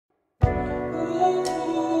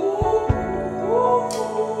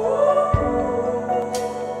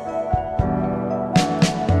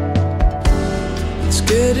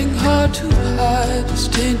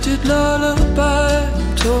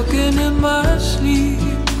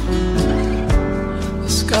asleep. The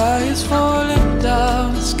sky is falling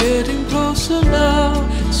down, it's getting closer now,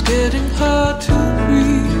 it's getting hard to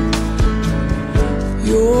breathe.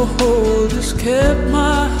 Your hold has kept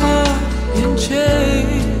my heart in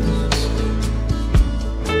chains.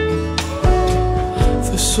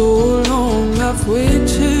 For so long I've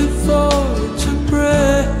waited for it to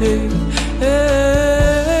break.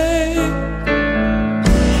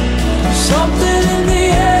 Something in the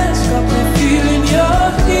air's got me feeling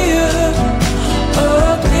you're here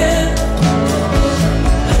again.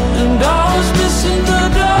 And I was missing the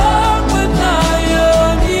dark, but now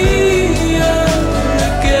you're here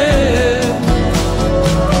again.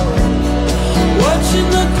 Watching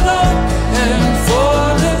the clock and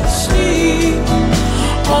fall asleep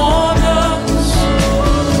on us.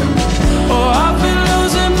 Oh, I've been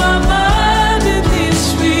losing my mind in these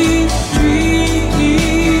sweet dreams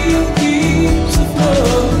of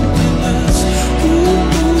loneliness.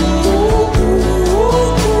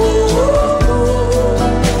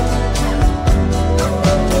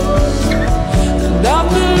 And I've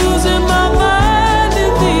been losing my mind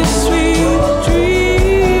in these sweet dreams.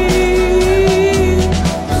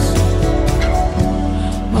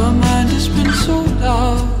 My mind has been so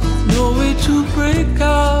loud, no way to break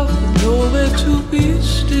out, nowhere to be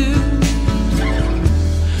still.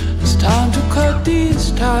 It's time to cut these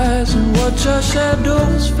ties and watch our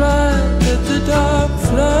shadows fly. Let the dark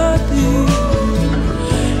flood in.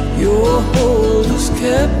 Your hold has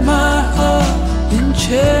kept my heart in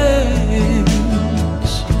chains.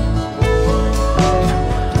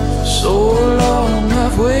 So long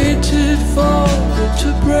I've waited for it to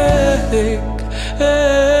break.